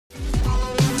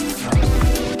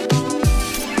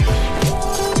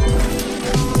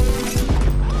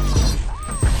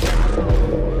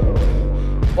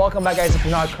welcome back, guys, to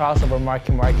Pinoy Crossover.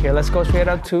 Mark here. Let's go straight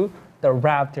up to the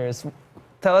Raptors.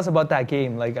 Tell us about that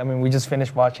game. Like, I mean, we just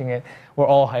finished watching it. We're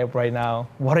all hyped right now.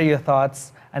 What are your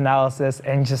thoughts, analysis,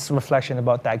 and just reflection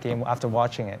about that game after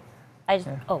watching it? I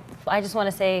just want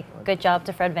to say good job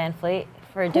to Fred VanVleet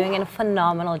for doing a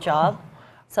phenomenal job.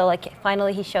 So, like,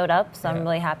 finally he showed up, so I'm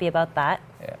really happy about that.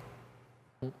 Yeah.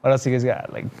 What else you guys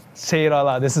got? Like, say it all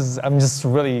out. I'm just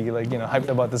really, like, hyped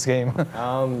about this game.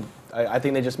 I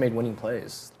think they just made winning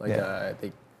plays. Like,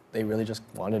 they really just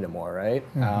wanted it more, right?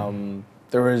 Mm-hmm.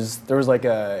 There was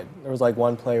like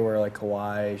one play where like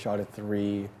Kawhi shot a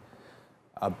three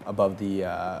above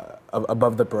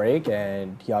the break,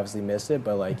 and he obviously missed it,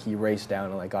 but like he raced down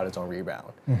and like got his own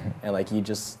rebound, and like he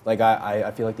just like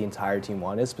I feel like the entire team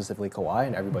wanted, specifically Kawhi,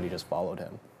 and everybody just followed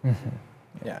him.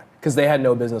 Yeah, because they had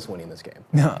no business winning this game.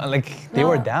 No, like they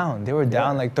were down. They were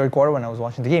down like third quarter when I was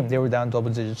watching the game. They were down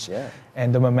double digits. Yeah.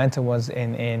 And the momentum was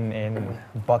in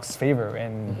Bucks' favor,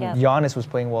 and Giannis was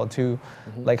playing well too.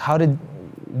 Like,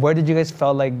 where did you guys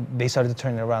felt like they started to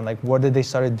turn it around? Like, what did they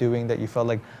started doing that you felt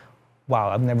like, wow,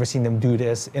 I've never seen them do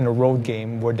this in a road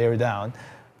game where they were down,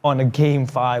 on a game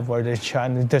 5 where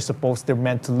they're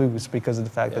meant to lose because of the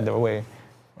fact that they're away,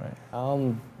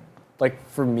 right? Like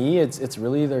for me, it's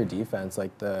really their defense.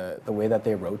 Like the way that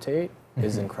they rotate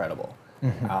is incredible,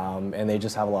 and they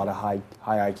just have a lot of high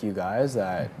IQ guys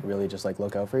that really just like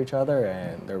look out for each other,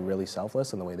 and they're really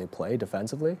selfless in the way they play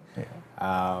defensively.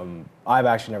 I've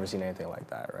actually never seen anything like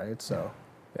that, right? So,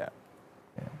 yeah.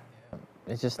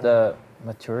 It's just the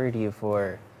maturity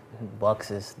for Bucks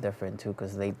is different too,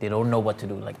 because they don't know what to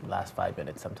do like the last 5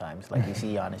 minutes sometimes. Like you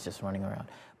see Giannis just running around,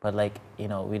 but like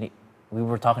we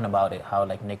were talking about it, how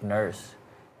like Nick Nurse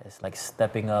is like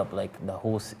stepping up, like the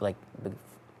whole like the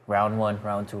round 1,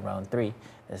 round 2, round 3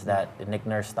 is that Nick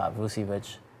Nurse stopped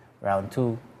Vucevic. Round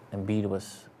 2, Embiid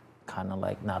was kind of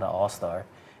like not an all-star,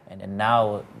 and then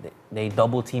now they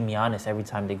double team Giannis every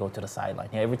time they go to the sideline.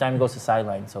 Yeah, every time he goes to the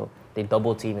sideline, so they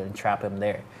double team him and trap him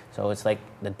there. So it's like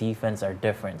the defense are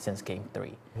different since game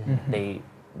 3.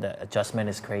 The adjustment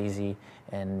is crazy,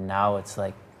 and now it's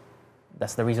like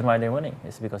that's the reason why they're winning.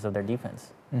 It's because of their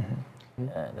defense.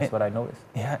 That's what I noticed.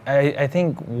 Yeah, I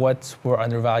think what we're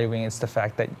undervaluing is the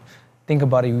fact that, think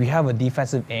about it, we have a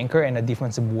defensive anchor and a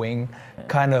defensive wing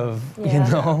kind of,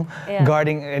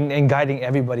 guarding and guiding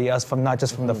everybody else, from not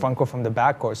just from the front court, from the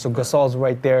back court. So Gasol's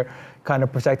right there kind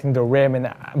of protecting the rim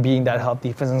and being that help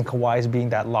defense, and Kawhi's being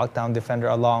that lockdown defender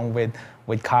along with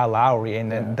Kyle Lowry.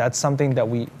 And that's something that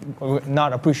we're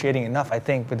not appreciating enough, I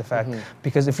think, with the fact,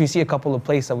 because if you see a couple of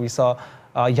plays that we saw,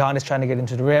 Giannis trying to get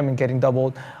into the rim and getting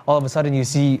doubled, all of a sudden you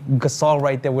see Gasol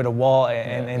right there with a wall,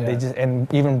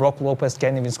 and even Brook Lopez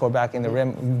can't even score back in the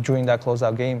rim during that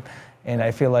closeout game. And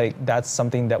I feel like that's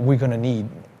something that we're gonna need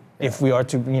if we are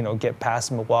to get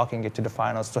past Milwaukee and get to the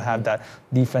finals, to have that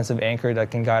defensive anchor that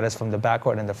can guide us from the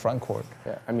backcourt and the front court.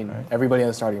 Yeah, I mean, everybody in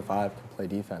the starting 5 can play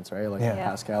defense, right? Like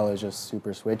Pascal is just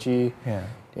super switchy.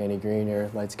 Danny Green, your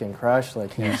light skin crush,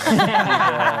 like he's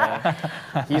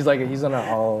on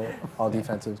an all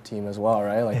defensive team as well,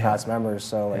 right? Like past members,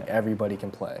 so like everybody can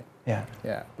play.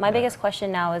 My biggest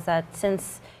question now is that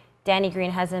since Danny Green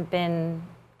hasn't been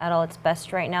at all its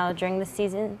best right now during the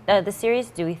season, the series,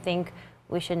 do we think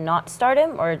we should not start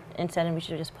him, or instead we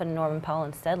should just put Norman Powell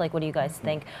instead? Like, what do you guys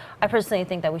think? I personally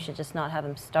think that we should just not have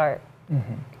him start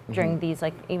during these,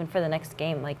 like, even for the next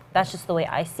game. Like, that's just the way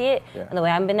I see it and the way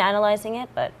I've been analyzing it,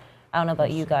 but I don't know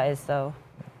about you guys, so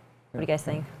what do you guys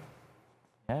think?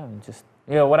 Yeah, just,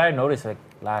 what I noticed like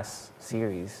last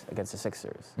series against the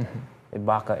Sixers, if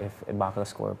Ibaka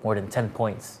scored more than 10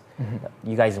 points,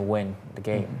 you guys win the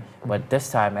game. But this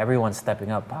time, everyone's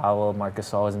stepping up. Powell, Marc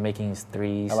Gasol is making his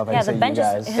threes. I love how you say you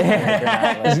guys.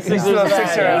 He's still a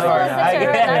Sixer.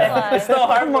 It's still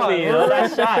hard for me,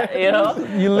 that shot,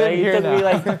 You live here now.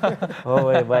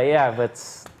 But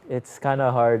it's kind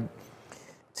of hard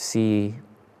to see,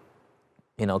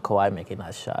 Kawhi making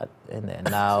that shot, and then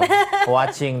now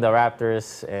watching the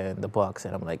Raptors and the Bucks,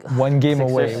 and I'm like, one game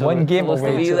away. One game away.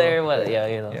 Supposed to be there, but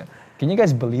Can you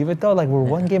guys believe it though? Like, we're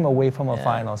one game away from a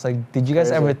finals. Like, did you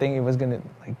guys ever think it was gonna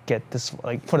get this?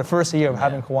 Like, for the first year of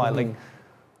having Kawhi, like,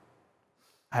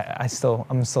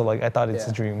 I'm still like, I thought it's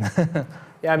a dream.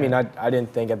 Yeah, I mean, I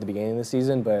didn't think at the beginning of the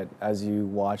season, but as you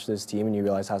watch this team and you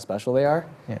realize how special they are,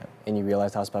 and you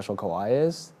realize how special Kawhi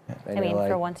is, I mean,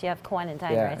 for once you have Kawhi and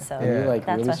Ty, right? So you like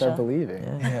that's really special. start believing.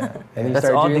 And that's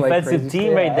all defensive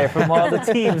team right there from all the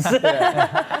teams.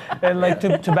 And like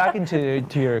to back into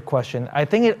your question, I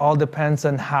think it all depends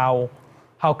on how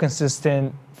how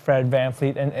consistent Fred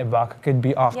VanVleet and Ibaka could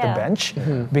be off the bench.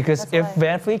 Because if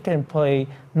VanVleet can play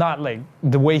not like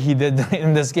the way he did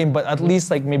in this game, but at least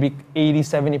like maybe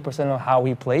 80-70% of how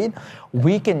he played,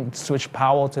 we can switch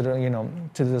Powell to the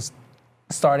to the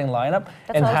starting lineup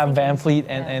and have VanVleet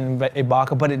and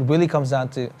Ibaka. But it really comes down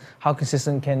to how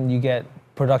consistent can you get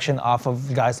production off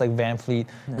of guys like VanVleet,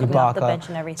 Ibaka. Off the bench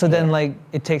and everything, so then like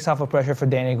it takes off a pressure for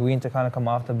Danny Green to kind of come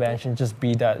off the bench and just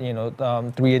be that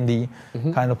 3-and-D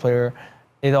kind of player.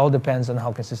 It all depends on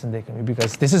how consistent they can be,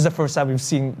 because this is the first time we've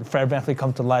seen Fred VanVleet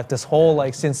come to life this whole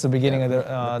since the beginning of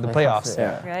the playoffs.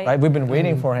 Right? We've been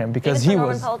waiting for him because even he for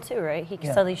was. Norman Powell too, right? He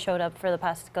suddenly showed up for the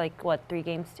past 3 games. 3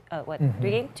 games? 2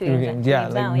 3 games? games. 2 Yeah,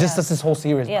 games like now, just this whole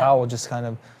series, Powell just kind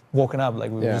of woken up. Like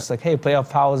we were just like, hey, playoff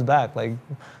Powell is back. Like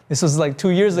this was like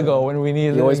 2 years ago when we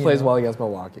needed. He always plays well against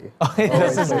Milwaukee.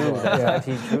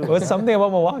 What's something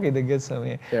about Milwaukee that gets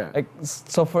him? Like,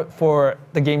 so for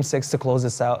the game 6 to close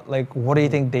this out, like what do you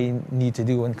think they need to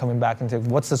do when coming back into?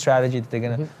 What's the strategy that they're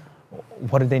gonna?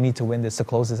 What do they need to win this to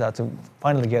close this out to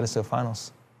finally get us to the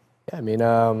finals? Yeah, I mean,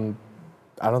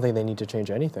 I don't think they need to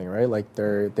change anything, right? Like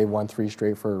they won 3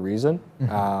 straight for a reason.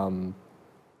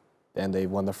 And they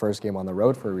won the first game on the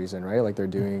road for a reason, right? Like they're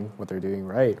doing what they're doing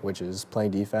right, which is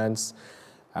playing defense,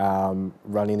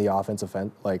 running the offense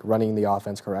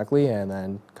correctly, and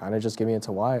then kind of just giving it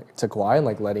to Kawhi and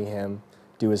like letting him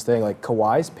do his thing. Like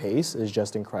Kawhi's pace is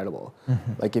just incredible.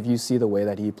 Like if you see the way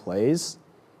that he plays,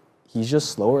 he's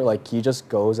just slower. Like he just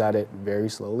goes at it very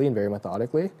slowly and very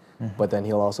methodically, but then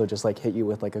he'll also just like hit you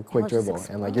with like a quick dribble,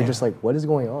 and like you're just like, what is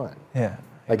going on?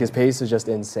 Like his pace is just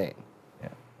insane.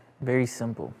 Very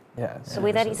simple. The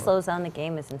way that he slows down the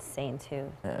game is insane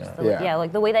too.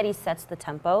 Like the way that he sets the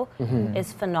tempo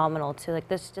is phenomenal too. Like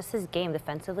just his game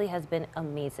defensively has been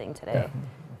amazing today,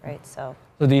 right? So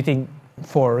do you think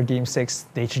for Game 6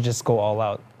 they should just go all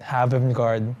out, have him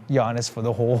guard Giannis for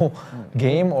the whole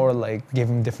game, or like give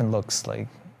him different looks, like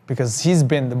because he's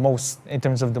been the most in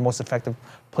terms of the most effective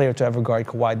player to ever guard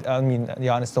Kawhi. I mean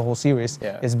Giannis the whole series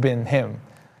has been him.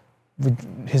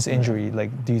 With his injury, like,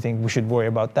 do you think we should worry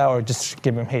about that, or just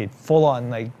give him hate, full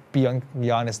on, like, be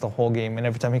honest the whole game, and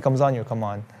every time he comes on, you come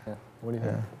on? What do you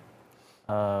think?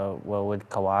 Well, with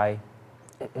Kawhi,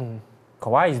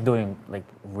 Kawhi is doing like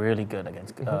really good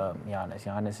against Giannis.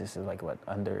 Giannis is like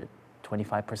under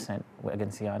 25%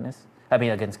 against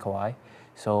against Kawhi.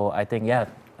 So I think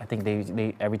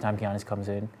they every time Giannis comes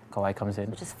in, Kawhi comes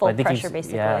in. Just full pressure,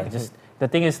 basically. Yeah, just the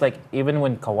thing is like even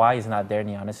when Kawhi is not there and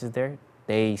Giannis is there,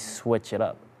 they switch it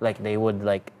up. Like they would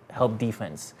like help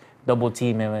defense, double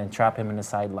team him and trap him in the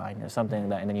sideline or something like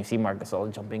that. And then you see Marc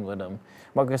Gasol jumping with him.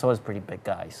 Marc Gasol is a pretty big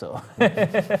guy, so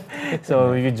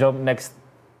so if you jump next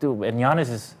to, and Giannis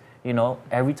is,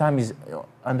 every time he's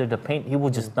under the paint, he will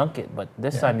just dunk it. But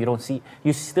this time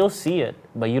you still see it,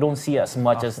 but you don't see as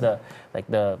much as the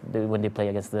when they play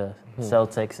against the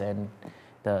Celtics and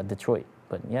the Detroit.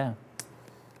 But yeah.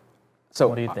 So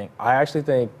what do you think? I actually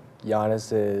think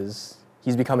Giannis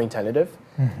he's becoming tentative.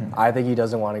 I think he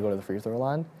doesn't want to go to the free throw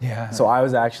line. So I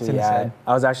was actually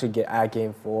at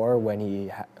Game 4 when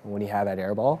he had that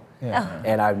air ball,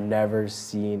 and I've never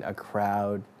seen a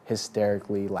crowd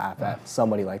hysterically laugh at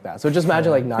somebody like that. So just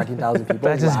imagine like 19,000 people.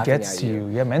 That just gets to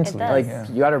you, mentally. Like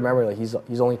you got to remember, like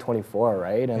he's only 24,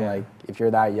 right? And like if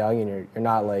you're that young and you're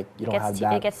not like you don't have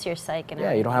that. It gets to your psyche.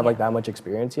 And you don't have like that much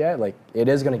experience yet. Like it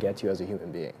is gonna get to you as a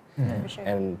human being. For sure.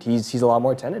 And he's a lot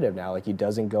more tentative now. Like he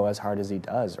doesn't go as hard as he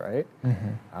does, right?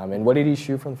 And what did he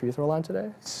shoot from the free throw line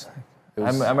today? I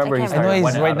remember he's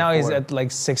right now he's at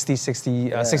like 65.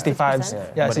 Yeah, so he's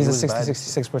at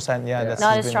 66%. Yeah, that's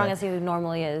not as strong as he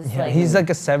normally is. Yeah, he's like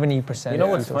a 70%. You know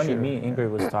what's funny? Me and Ingrid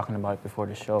was talking about it before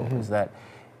the show is that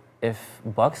if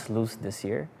Bucks lose this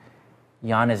year,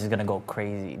 Giannis is gonna go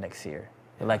crazy next year.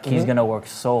 Like he's gonna work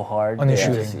so hard on the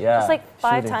shooting. Just like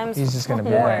 5 times. He's just gonna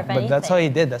be more. But that's how he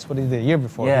did. That's what he did the year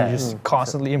before. He just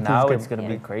constantly improved. Now it's gonna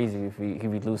be crazy if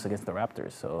we lose against the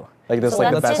Raptors. So like this,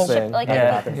 like the best thing. Like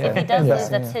if he does this,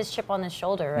 that's his chip on his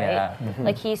shoulder, right?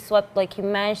 Like he swept. Like he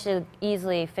managed to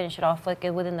easily finish it off like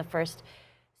within the first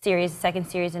series, second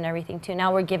series, and everything too.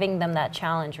 Now we're giving them that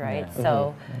challenge, right?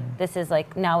 So this is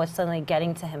like now it's suddenly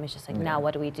getting to him. It's just like now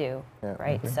what do we do,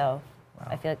 right? So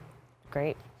I feel like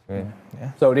great.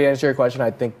 So to answer your question,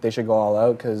 I think they should go all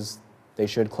out because they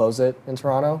should close it in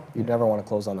Toronto. You'd never want to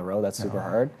close on the road. That's super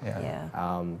hard.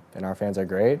 And our fans are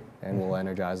great, and we'll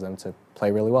energize them to play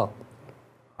really well.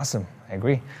 Awesome. I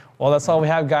agree. Well, that's all we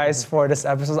have, guys, for this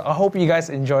episode. I hope you guys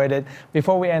enjoyed it.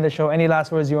 Before we end the show, any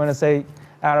last words you want to say?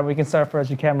 Adam, we can start first.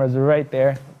 Your cameras are right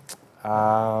there.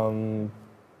 So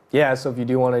if you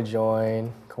do want to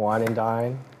join Kawhi and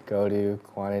Dine, go to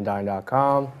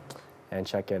KawhiandDine.com. and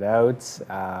check it out.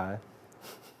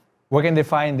 Where can they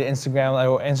find the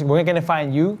Instagram? Where can they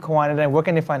find you, Kawan, and then where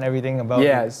can they find everything about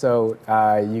you? So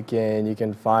you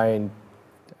can find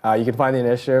the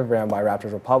initiative ran by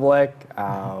Raptors Republic.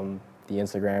 The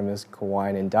Instagram is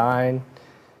Kawine and Dine.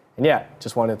 And yeah,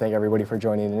 just wanted to thank everybody for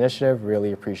joining the initiative.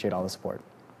 Really appreciate all the support.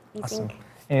 Awesome.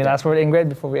 Any last word, Ingrid,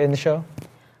 before we end the show?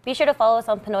 Be sure to follow us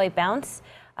on Pinoy Bounce.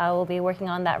 We'll be working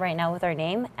on that right now with our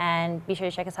name. And be sure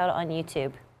to check us out on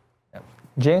YouTube.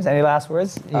 James, any last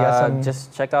words? You got some?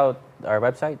 Just check out our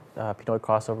website,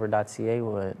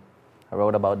 pinoycrossover.ca. I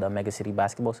wrote about the Mega City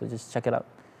basketball, so just check it out.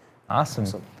 Awesome.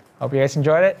 Hope you guys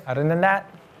enjoyed it. Other than that,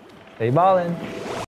 stay ballin'.